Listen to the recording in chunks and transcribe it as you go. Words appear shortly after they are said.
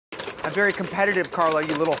I'm very competitive, Carla,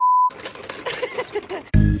 you little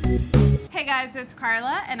Hey guys, it's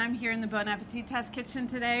Carla, and I'm here in the Bon Appétit Test Kitchen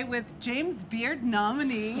today with James Beard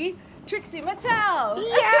nominee, Trixie Mattel.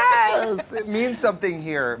 Yes! It means something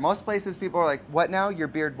here. Most places people are like, what now? Your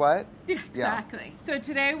beard what? Yeah, exactly. Yeah. So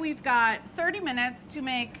today we've got 30 minutes to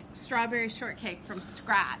make strawberry shortcake from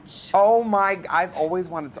scratch. Oh my, I've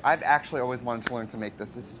actually always wanted to learn to make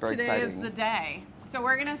this. This is very exciting. Today is the day. So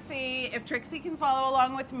we're gonna see if Trixie can follow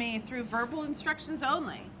along with me through verbal instructions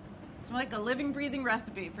only. It's like a living, breathing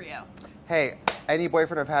recipe for you. Hey, any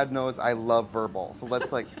boyfriend I've had knows I love verbal, so let's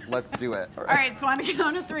do it. All right, so on the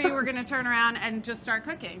count of 3, we're gonna turn around and just start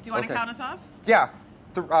cooking. Do you want to count us off? Yeah.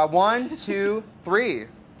 1, 2, 3.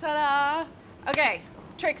 Ta-da! Okay,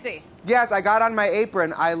 Trixie. Yes, I got on my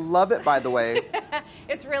apron. I love it, by the way.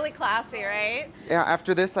 It's really classy, right? Yeah,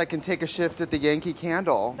 after this, I can take a shift at the Yankee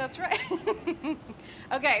Candle. That's right.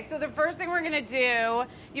 Okay, so the first thing we're gonna do,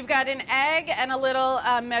 you've got an egg and a little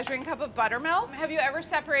measuring cup of buttermilk. Have you ever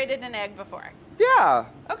separated an egg before? Yeah.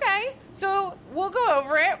 Okay, so we'll go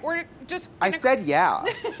over it. We're just I said yeah.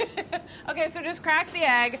 Okay, so just crack the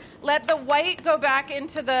egg. Let the white go back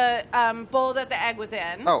into the bowl that the egg was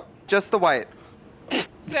in. Oh, just the white.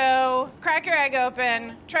 So crack your egg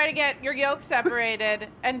open, try to get your yolk separated,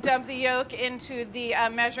 and dump the yolk into the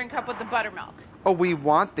measuring cup with the buttermilk. Oh, we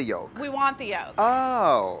want the yolk. We want the yolk.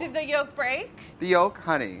 Oh. Did the yolk break? The yolk,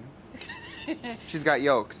 honey. She's got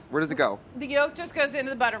yolks. Where does it go? The yolk just goes into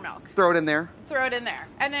the buttermilk. Throw it in there. Throw it in there.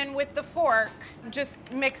 And then with the fork, just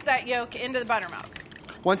mix that yolk into the buttermilk.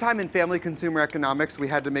 One time in family consumer economics, we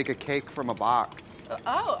had to make a cake from a box.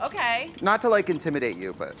 Oh, okay. Not to like intimidate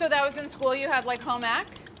you, but. So that was in school, you had like home ec?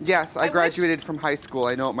 Yes, I graduated from high school.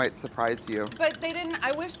 I know it might surprise you. But they didn't,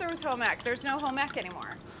 I wish there was home ec. There's no home ec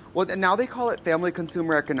anymore. Well, now they call it family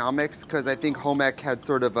consumer economics because I think home ec had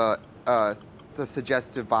sort of the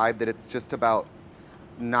suggestive vibe that it's just about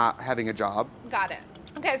not having a job. Got it.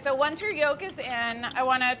 Okay, so once your yolk is in, I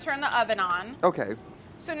want to turn the oven on. Okay.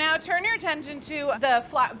 So now turn your attention to the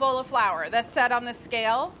bowl of flour that's set on the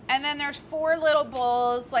scale. And then there's 4 little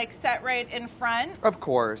bowls like set right in front. Of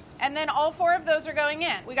course. And then all 4 of those are going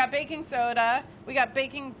in. We got baking soda, we got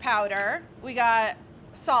baking powder, we got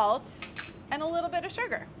salt, and a little bit of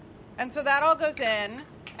sugar. And so that all goes in.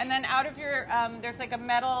 And then out of your, there's like a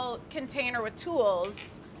metal container with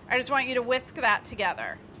tools. I just want you to whisk that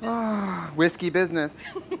together. Whiskey business.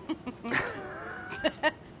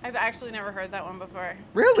 I've actually never heard that one before.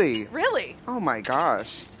 Really? Really? Oh my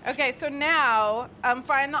gosh. Okay, so now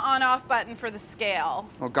find the on-off button for the scale.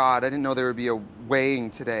 Oh God, I didn't know there would be a weighing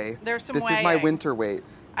today. There's some weighing. This is my winter weight.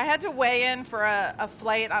 I had to weigh in for a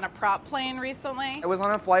flight on a prop plane recently. I was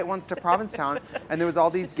on a flight once to Provincetown, and there was all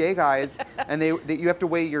these gay guys, and you have to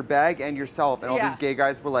weigh your bag and yourself, and all these gay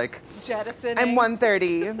guys were like, jettisoning. I'm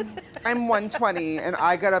 130, I'm 120, and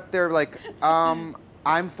I got up there like,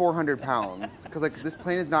 I'm 400 pounds, because like this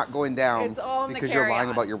plane is not going down it's all in because the you're lying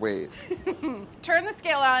about your weight. Turn the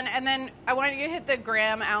scale on, and then I want you to hit the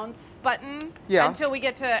gram ounce button until we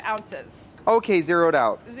get to ounces. Okay, zeroed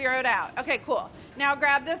out. Zeroed out. Okay, cool. Now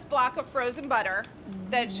grab this block of frozen butter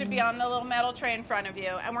that should be on the little metal tray in front of you,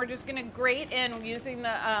 and we're just gonna grate in using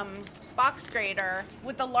the box grater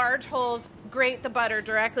with the large holes. Grate the butter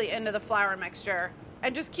directly into the flour mixture,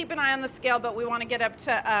 and just keep an eye on the scale, but we want to get up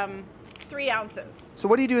to 3 ounces. So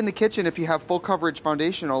what do you do in the kitchen if you have full coverage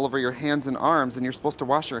foundation all over your hands and arms and you're supposed to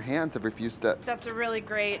wash your hands every few steps? That's a really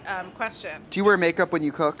great question. Do you wear makeup when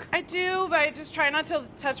you cook? I do, but I just try not to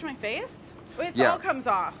touch my face. It all comes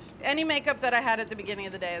off. Any makeup that I had at the beginning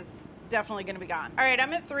of the day is definitely going to be gone. All right,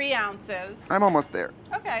 I'm at 3 ounces. I'm almost there.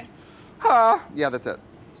 Okay. Yeah, that's it.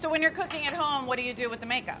 So when you're cooking at home, what do you do with the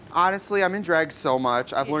makeup? Honestly, I'm in drag so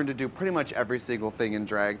much. I've learned to do pretty much every single thing in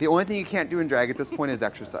drag. The only thing you can't do in drag at this point is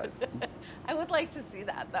exercise. I would like to see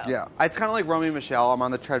that, though. Yeah. It's kind of like Romy Michelle. I'm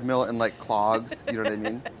on the treadmill in, like, clogs. You know what I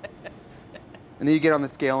mean? And then you get on the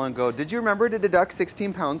scale and go, did you remember to deduct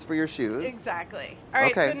 16 pounds for your shoes? Exactly. All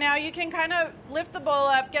right, so now you can kind of lift the bowl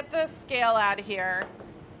up, get the scale out of here.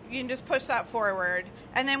 You can just push that forward.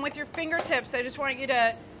 And then with your fingertips, I just want you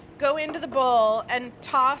to go into the bowl and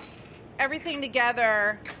toss everything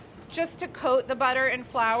together just to coat the butter and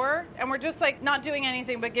flour. And we're just like not doing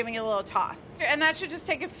anything but giving it a little toss. And that should just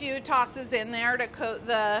take a few tosses in there to coat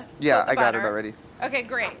the Yeah, coat the I butter. got it already. Okay,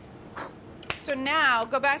 great. So now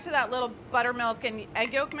go back to that little buttermilk and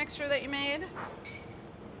egg yolk mixture that you made.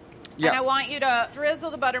 Yeah. And I want you to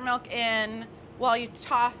drizzle the buttermilk in while you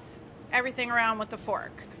toss everything around with the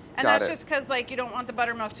fork. And that's just because like you don't want the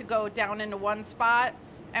buttermilk to go down into one spot,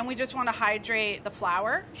 and we just want to hydrate the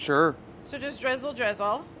flour. Sure. So just drizzle,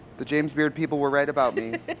 drizzle. The James Beard people were right about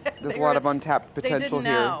me. There's a lot of untapped potential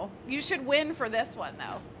they didn't know. You should win for this one,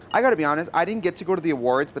 though. I gotta be honest, I didn't get to go to the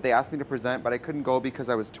awards, but they asked me to present, but I couldn't go because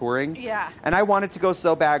I was touring. Yeah. And I wanted to go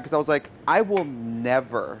so bad because I was like, I will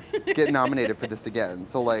never get nominated for this again.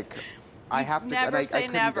 So like, I have to, and I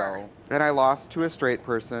couldn't go. And I lost to a straight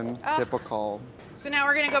person, typical. So now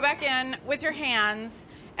we're gonna go back in with your hands,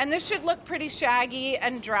 and this should look pretty shaggy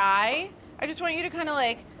and dry. I just want you to kind of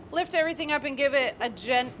like lift everything up and give it a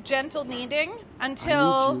gentle kneading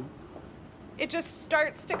until it just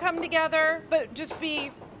starts to come together, but just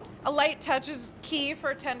be a light touch is key for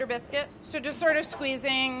a tender biscuit. So just sort of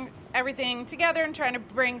squeezing everything together and trying to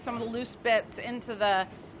bring some of the loose bits into the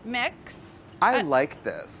mix. I like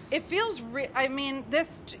this. It feels,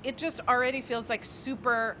 it just already feels like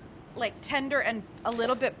super like tender and a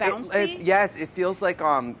little bit bouncy. Yes, it feels like,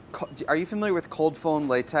 are you familiar with cold foam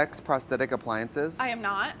latex prosthetic appliances? I am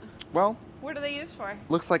not. Well. What are they used for?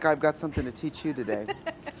 Looks like I've got something to teach you today.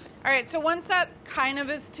 All right, so once that kind of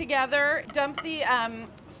is together, dump the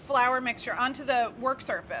flour mixture onto the work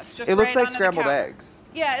surface. Just it looks right like scrambled eggs.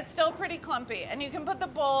 Yeah, it's still pretty clumpy. And you can put the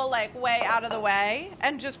bowl like way out of the way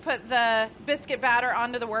and just put the biscuit batter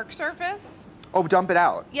onto the work surface. Oh, dump it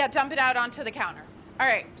out. Yeah, dump it out onto the counter. All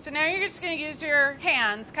right, so now you're just going to use your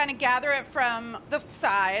hands, kind of gather it from the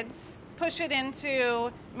sides, push it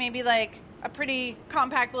into maybe like a pretty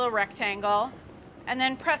compact little rectangle, and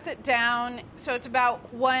then press it down so it's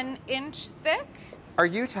about 1 inch thick. Are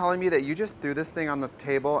you telling me that you just threw this thing on the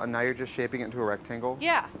table and now you're just shaping it into a rectangle?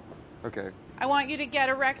 Yeah. Okay. I want you to get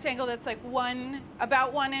a rectangle that's like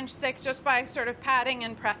about 1 inch thick just by sort of patting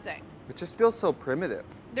and pressing. It just feels so primitive.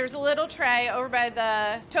 There's a little tray over by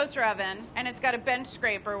the toaster oven, and it's got a bench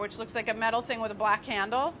scraper, which looks like a metal thing with a black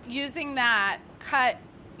handle. Using that, cut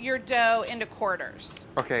your dough into quarters.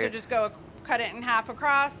 Okay. So just cut it in half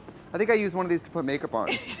across. I think I used one of these to put makeup on.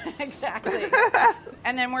 Exactly.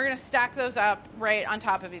 And then we're going to stack those up right on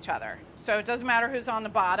top of each other. So it doesn't matter who's on the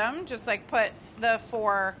bottom. Just like put the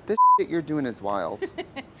 4. This shit you're doing is wild.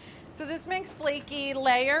 So this makes flaky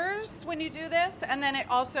layers when you do this. And then it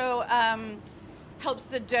also helps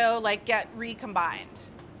the dough like get recombined.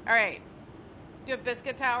 All right. Do you have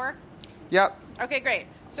biscuit tower? Yep. Okay, great.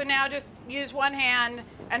 So now just use one hand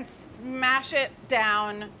and smash it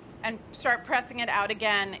down and start pressing it out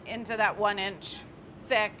again into that 1 inch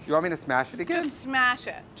thick. You want me to smash it again? Just smash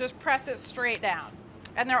it. Just press it straight down.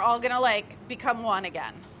 And they're all gonna like become one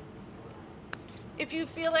again. If you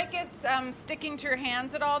feel like it's sticking to your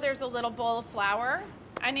hands at all, there's a little bowl of flour.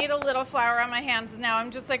 I need a little flour on my hands now.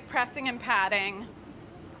 I'm just like pressing and patting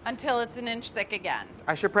until it's 1 inch thick again.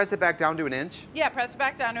 I should press it back down to 1 inch? Yeah, press it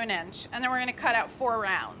back down to 1 inch. And then we're gonna cut out 4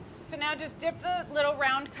 rounds. So now just dip the little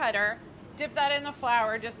round cutter, dip that in the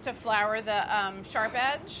flour just to flour the sharp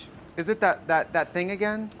edge. Is it that thing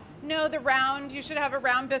again? No, the round, you should have a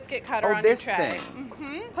round biscuit cutter on your tray. Oh, this thing.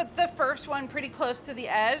 Mm-hmm. Put the first one pretty close to the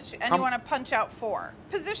edge, and you want to punch out 4.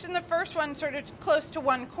 Position the first one sort of close to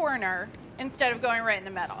one corner instead of going right in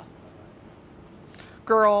the middle.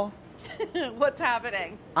 Girl. What's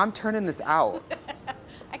happening? I'm turning this out.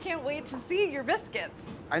 I can't wait to see your biscuits.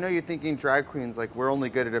 I know you're thinking drag queens, like we're only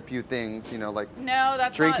good at a few things, you know, like no,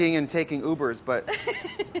 that's drinking and taking Ubers, but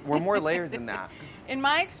we're more layered than that. In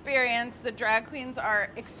my experience, the drag queens are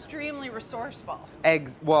extremely resourceful.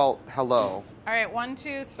 Well, hello. All right, 1,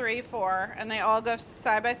 2, 3, 4, and they all go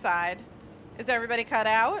side by side. Is everybody cut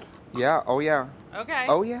out? Yeah, oh yeah. Okay.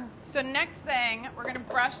 Oh yeah. So next thing, we're gonna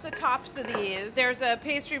brush the tops of these. There's a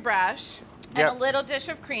pastry brush and a little dish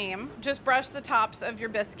of cream. Just brush the tops of your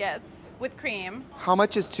biscuits with cream. How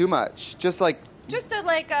much is too much? Just a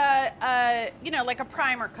like a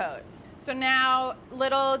primer coat. So now,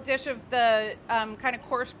 little dish of the kind of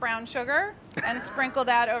coarse brown sugar, and sprinkle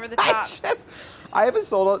that over the tops. I have a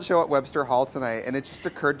sold-out show at Webster Hall tonight, and it just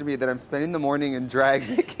occurred to me that I'm spending the morning in drag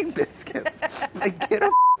making biscuits. Like, get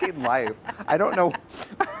a f***ing life. I don't know.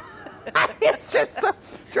 It's just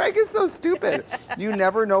drag is so stupid. You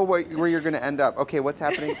never know where you're going to end up. Okay, what's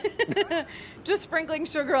happening? Just sprinkling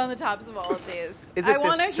sugar on the tops of all of these. Is it I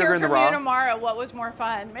want to hear from you tomorrow what was more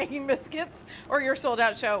fun, making biscuits or your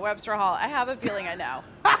sold-out show at Webster Hall. I have a feeling I know.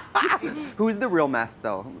 Who's the real mess,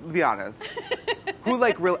 though? Be honest. Who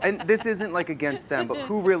and this isn't like against them, but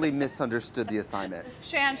who really misunderstood the assignment?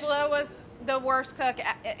 Shangela was the worst cook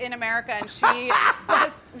in America, and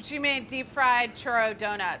she made deep fried churro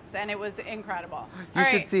donuts, and it was incredible. You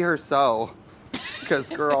should see her sew,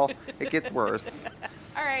 because girl, it gets worse.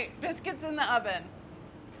 All right, biscuits in the oven.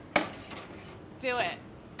 Do it.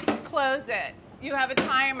 Close it. You have a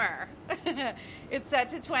timer. It's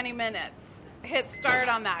set to 20 minutes. hit start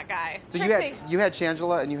on that guy. So Trixie. you had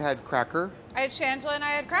Shangela and you had Cracker. I had Shangela and I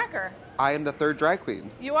had Cracker. I am the third drag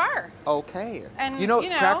queen. You are. Okay. And you know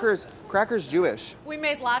Cracker's Jewish. We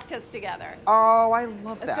made latkes together. Oh, I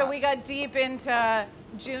love that. So we got deep into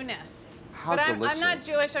Jewness. How but delicious. I'm not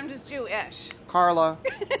Jewish, I'm just Jewish. Carla,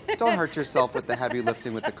 don't hurt yourself with the heavy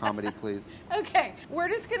lifting with the comedy, please. Okay, we're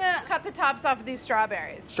just gonna cut the tops off of these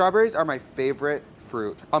strawberries. Strawberries are my favorite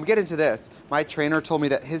fruit. Get into this. My trainer told me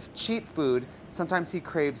that his cheat food, sometimes he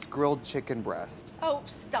craves grilled chicken breast. Oh,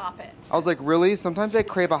 stop it. I was like, really? Sometimes I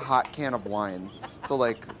crave a hot can of wine. So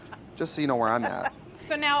like, just so you know where I'm at.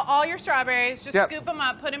 So now all your strawberries, just Yep. scoop them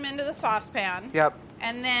up, put them into the saucepan. Yep.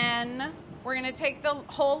 And then we're gonna take the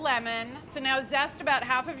whole lemon. So now zest about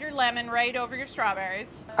half of your lemon right over your strawberries.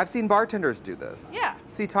 I've seen bartenders do this. Yeah.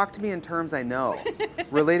 See, talk to me in terms I know.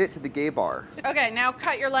 Relate it to the gay bar. Okay, now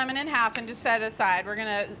cut your lemon in half and just set it aside. We're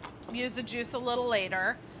gonna use the juice a little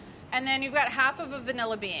later. And then you've got half of a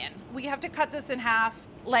vanilla bean. We have to cut this in half,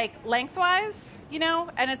 like lengthwise, you know,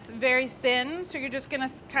 and it's very thin. So you're just gonna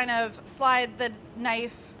kind of slide the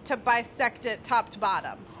knife to bisect it top to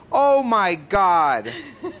bottom. Oh my God.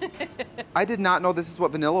 I did not know this is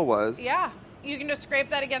what vanilla was. Yeah, you can just scrape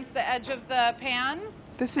that against the edge of the pan.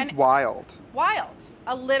 This is wild. Wild.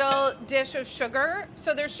 A little dish of sugar.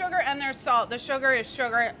 So there's sugar and there's salt. The sugar is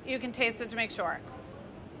sugar. You can taste it to make sure.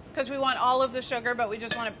 Because we want all of the sugar, but we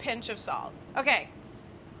just want a pinch of salt. Okay.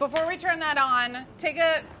 Before we turn that on,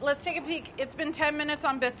 let's take a peek. It's been 10 minutes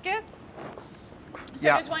on biscuits. So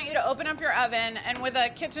Yeah. I just want you to open up your oven and with a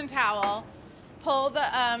kitchen towel, pull the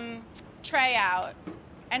tray out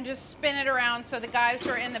and just spin it around so the guys who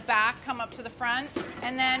are in the back come up to the front.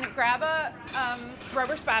 And then grab a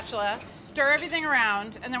rubber spatula, stir everything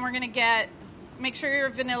around, and then we're gonna make sure your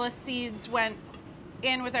vanilla seeds went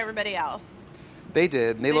in with everybody else. They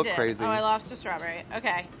did, and they look did. crazy. Oh, I lost a strawberry.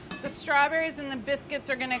 Okay. The strawberries and the biscuits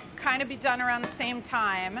are gonna kind of be done around the same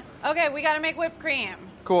time. Okay, we gotta make whipped cream.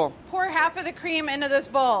 Cool. Pour half of the cream into this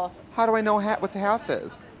bowl. How do I know what the half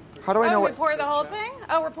is? How do I know we what? pour the whole thing?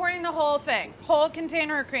 Oh, we're pouring the whole thing. Whole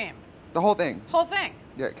container of cream. The whole thing. Whole thing.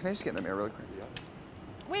 Yeah, can I just get in the mirror really quick?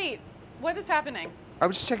 Wait, what is happening? I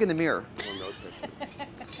was just checking the mirror.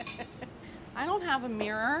 I don't have a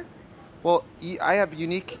mirror. Well, I have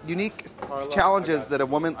unique challenges that a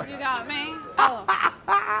woman. You got me? Oh.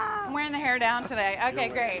 I'm wearing the hair down today. Okay,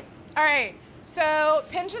 great. All right. So,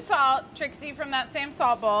 pinch of salt, Trixie, from that same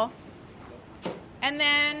salt bowl. And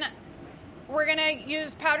then we're going to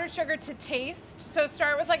use powdered sugar to taste. So,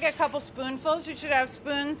 start with like a couple spoonfuls. You should have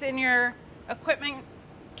spoons in your equipment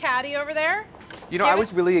caddy over there. You know, I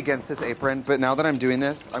was really against this apron, but now that I'm doing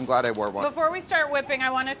this, I'm glad I wore one. Before we start whipping, I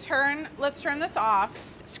want to let's turn this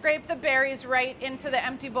off. Scrape the berries right into the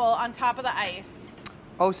empty bowl on top of the ice.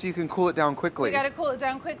 Oh, so you can cool it down quickly. We got to cool it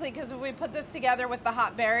down quickly because if we put this together with the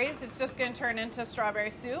hot berries, it's just going to turn into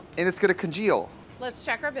strawberry soup. And it's going to congeal. Let's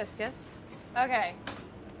check our biscuits. Okay.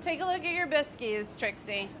 Take a look at your biscuits,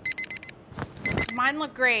 Trixie. Mine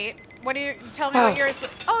look great. Tell me what yours.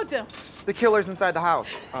 Oh, the killer's inside the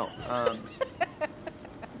house. Oh,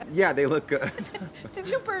 yeah, they look good. Did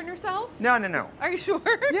you burn yourself? No. Are you sure?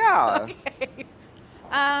 Yeah. Okay.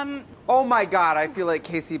 Oh my God, I feel like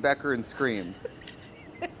Casey Becker in Scream.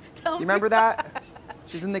 Tell You me remember that?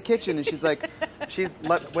 She's in the kitchen and she's like,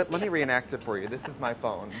 let me reenact it for you. This is my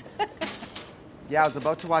phone. Yeah, I was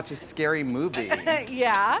about to watch a scary movie.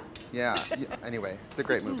 Yeah. Yeah. Anyway, it's a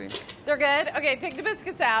great movie. They're good? Okay, take the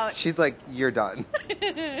biscuits out. She's like, you're done.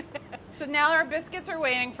 So now our biscuits are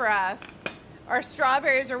waiting for us. Our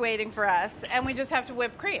strawberries are waiting for us, and we just have to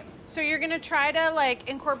whip cream. So you're gonna try to like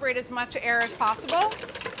incorporate as much air as possible.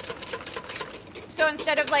 So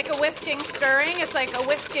instead of like a whisking stirring, it's like a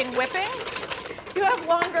whisking whipping. You have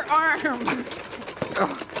longer arms.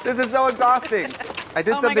 Oh, this is so exhausting. I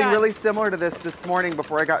did Oh my something God. really similar to this morning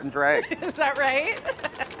before I got in drag. Is that right?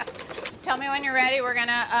 Tell me when you're ready. We're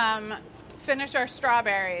gonna finish our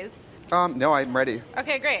strawberries. No, I'm ready.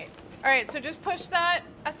 Okay, great. All right, so just push that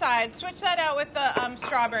aside. Switch that out with the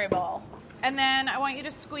strawberry bowl. And then I want you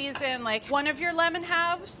to squeeze in like one of your lemon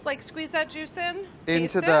halves, like squeeze that juice in.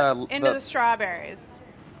 Into the strawberries.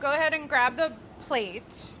 Go ahead and grab the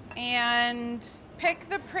plate and pick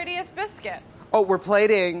the prettiest biscuit. Oh, we're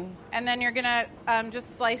plating. And then you're gonna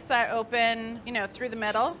just slice that open, through the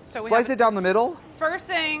middle. So Slice it down the middle? First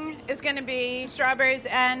thing is gonna be strawberries,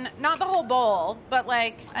 and not the whole bowl, but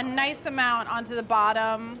like a nice amount onto the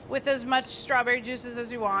bottom with as much strawberry juices as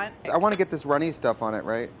you want. I want to get this runny stuff on it,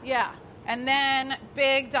 right? Yeah. And then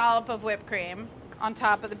big dollop of whipped cream on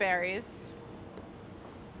top of the berries.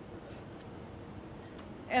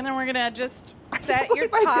 And then we're gonna just set your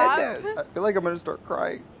I top. did this. I feel like I'm going to start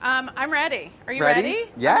crying. I'm ready. Are you Ready?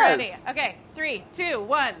 ready? Yes. I'm ready. Okay, 3, 2,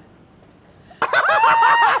 1.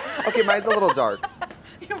 Okay, mine's a little dark.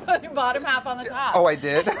 You put your bottom half on the top. Oh, I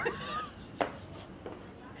did?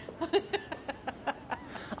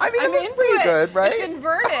 It looks pretty good, right? It's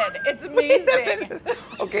inverted. It's amazing.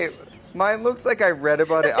 Okay, mine looks like I read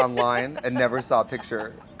about it online and never saw a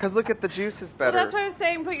picture. Because look at the juice is better. Well, that's why I was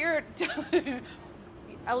saying put your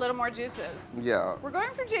a little more juices. Yeah. We're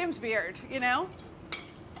going for James Beard, you know?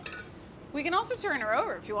 We can also turn her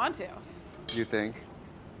over if you want to. You think?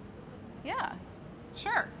 Yeah,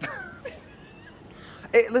 sure.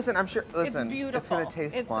 Hey, listen, I'm sure. Listen, it's beautiful. It's gonna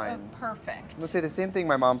taste it's fine. Perfect. Let's say the same thing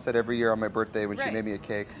my mom said every year on my birthday when she Right. made me a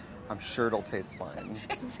cake. I'm sure it'll taste fine.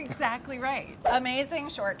 It's exactly right. Amazing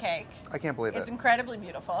shortcake. I can't believe It's it. incredibly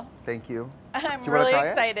beautiful. Thank you. I'm Do you wanna really try it?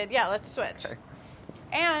 excited. Yeah, let's switch. Okay.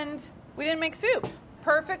 And we didn't make soup.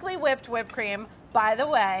 Perfectly whipped cream. By the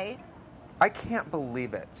way. I can't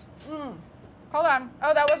believe it. Hold on.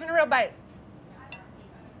 Oh, that wasn't a real bite.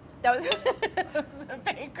 That was, that was a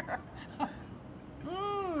baker.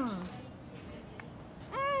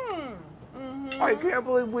 I can't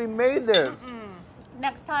believe we made this.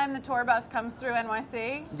 Next time the tour bus comes through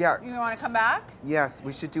NYC, Yeah. you want to come back? Yes,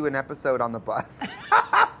 we should do an episode on the bus.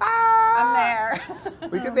 I'm there.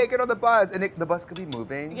 We could make it on the bus, and the bus could be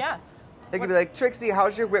moving. Yes. They could be like, Trixie,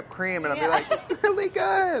 how's your whipped cream? And I'll be Yeah. like, it's really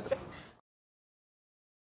good.